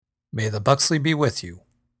May the Buxley be with you,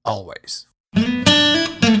 always. Welcome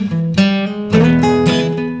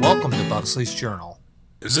to Buxley's Journal.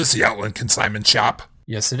 Is this the Outland Consignment Shop?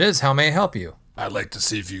 Yes, it is. How may I help you? I'd like to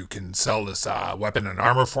see if you can sell this weapon and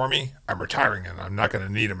armor for me. I'm retiring and I'm not going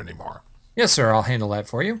to need them anymore. Yes, sir. I'll handle that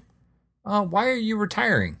for you. Why are you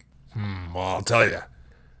retiring? Well, I'll tell you.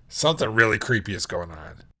 Something really creepy is going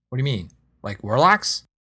on. What do you mean? Like warlocks?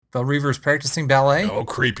 Phil Reaver's practicing ballet? No,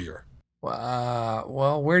 creepier.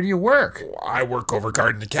 Well, where do you work? I work over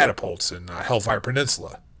guarding the catapults in Hellfire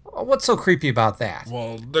Peninsula. What's so creepy about that?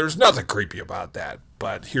 Well, there's nothing creepy about that,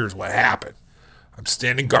 but here's what happened. I'm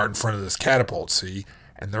standing guard in front of this catapult, see?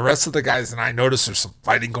 And the rest of the guys and I notice there's some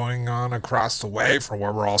fighting going on across the way from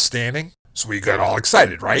where we're all standing. So we got all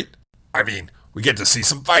excited, right? I mean, we get to see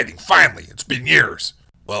some fighting, finally. It's been years.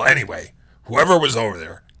 Well, anyway, whoever was over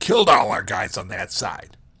there killed all our guys on that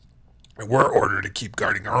side. And we're ordered to keep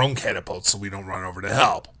guarding our own catapults so we don't run over to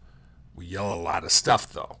help. We yell a lot of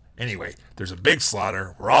stuff, though. Anyway, there's a big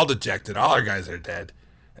slaughter. We're all dejected. All our guys are dead.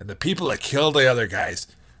 And the people that killed the other guys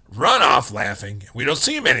run off laughing, and we don't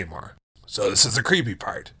see them anymore. So this is the creepy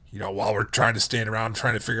part. You know, while we're trying to stand around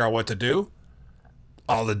trying to figure out what to do,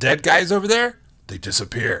 all the dead guys over there, they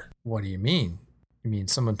disappear. What do you mean? You mean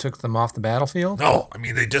someone took them off the battlefield? No, I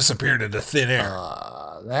mean they disappeared into thin air.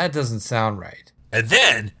 That doesn't sound right. And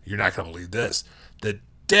then, you're not going to believe this, the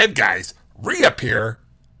dead guys reappear,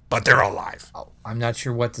 but they're alive. Oh, I'm not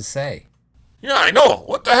sure what to say. Yeah, I know.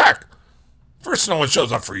 What the heck? First, no one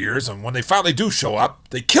shows up for years, and when they finally do show up,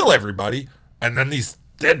 they kill everybody, and then these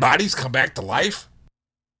dead bodies come back to life?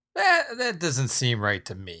 That doesn't seem right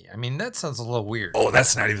to me. I mean, that sounds a little weird. Oh,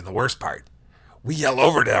 that's not even the worst part. We yell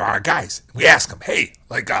over to our guys. We ask them, hey,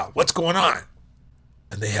 what's going on?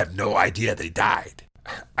 And they have no idea they died.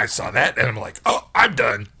 I saw that, and I'm like, oh, I'm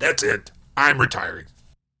done. That's it. I'm retiring.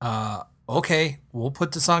 Okay. We'll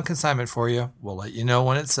put this on consignment for you. We'll let you know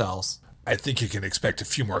when it sells. I think you can expect a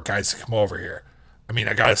few more guys to come over here. I mean,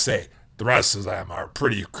 I gotta say, the rest of them are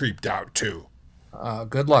pretty creeped out, too.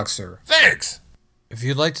 Good luck, sir. Thanks! If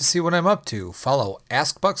you'd like to see what I'm up to, follow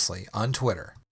Ask Buxley on Twitter.